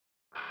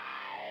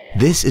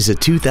This is a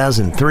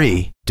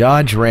 2003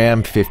 Dodge Ram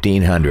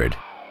 1500.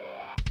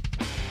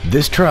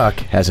 This truck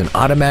has an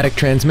automatic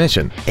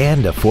transmission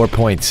and a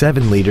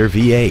 4.7-liter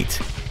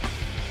V8.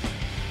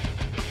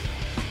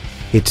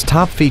 Its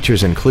top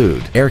features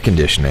include air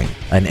conditioning,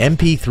 an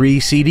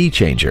MP3 CD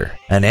changer,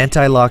 an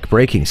anti-lock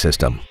braking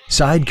system,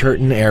 side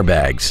curtain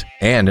airbags,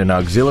 and an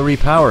auxiliary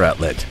power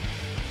outlet.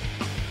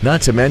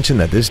 Not to mention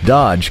that this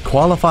Dodge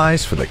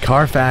qualifies for the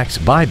Carfax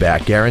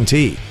buyback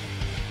guarantee.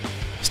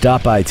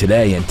 Stop by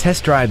today and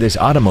test drive this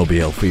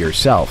automobile for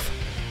yourself.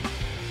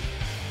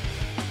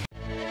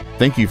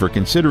 Thank you for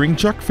considering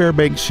Chuck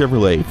Fairbanks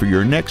Chevrolet for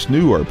your next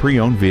new or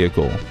pre-owned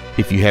vehicle.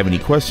 If you have any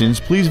questions,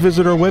 please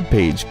visit our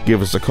webpage,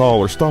 give us a call,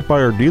 or stop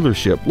by our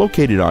dealership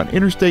located on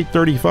Interstate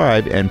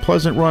 35 and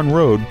Pleasant Run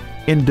Road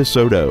in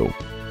DeSoto.